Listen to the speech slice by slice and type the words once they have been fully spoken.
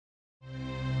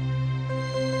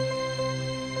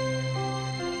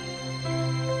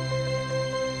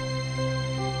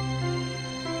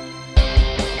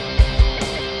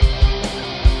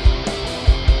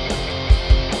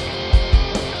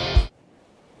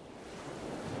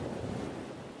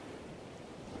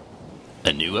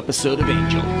A new episode of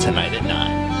Angel, tonight at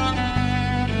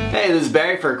 9. Hey, this is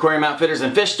Barry for Aquarium Outfitters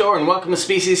and Fish Store, and welcome to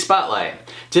Species Spotlight.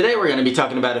 Today we're going to be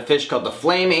talking about a fish called the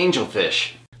flame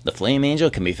angelfish. The flame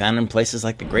angel can be found in places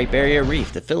like the Great Barrier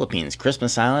Reef, the Philippines,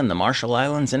 Christmas Island, the Marshall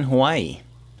Islands, and Hawaii.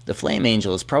 The flame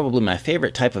angel is probably my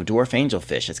favorite type of dwarf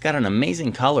angelfish. It's got an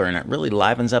amazing color and it really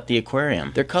livens up the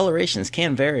aquarium. Their colorations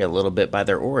can vary a little bit by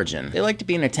their origin. They like to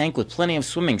be in a tank with plenty of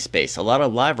swimming space, a lot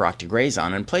of live rock to graze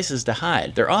on, and places to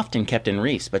hide. They're often kept in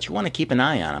reefs, but you want to keep an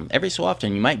eye on them. Every so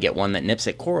often you might get one that nips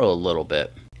at coral a little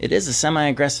bit. It is a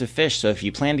semi-aggressive fish, so if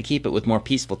you plan to keep it with more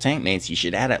peaceful tank mates, you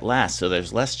should add it last so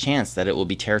there's less chance that it will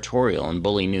be territorial and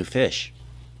bully new fish.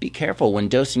 Be careful when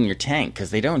dosing your tank, because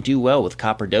they don't do well with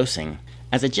copper dosing.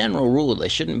 As a general rule, they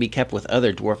shouldn't be kept with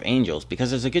other dwarf angels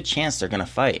because there's a good chance they're going to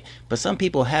fight, but some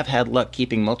people have had luck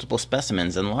keeping multiple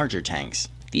specimens in larger tanks.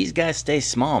 These guys stay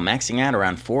small, maxing out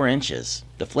around 4 inches.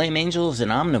 The flame angel is an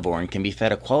omnivore and can be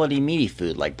fed a quality meaty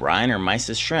food like brine or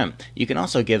mysis shrimp. You can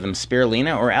also give them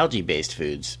spirulina or algae-based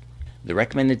foods. The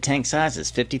recommended tank size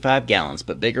is 55 gallons,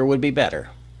 but bigger would be better.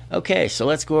 Okay, so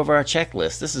let's go over our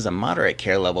checklist. This is a moderate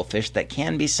care level fish that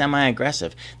can be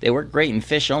semi-aggressive. They work great in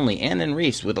fish only and in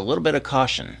reefs with a little bit of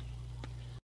caution.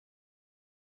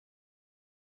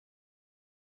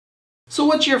 So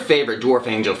what's your favorite dwarf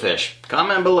angelfish?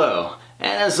 Comment below.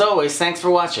 And as always, thanks for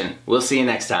watching. We'll see you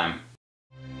next time.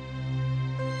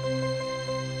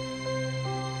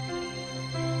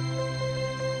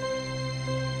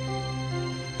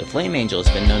 The flame angel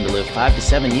has been known to live 5 to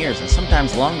 7 years and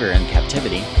sometimes longer in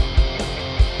captivity.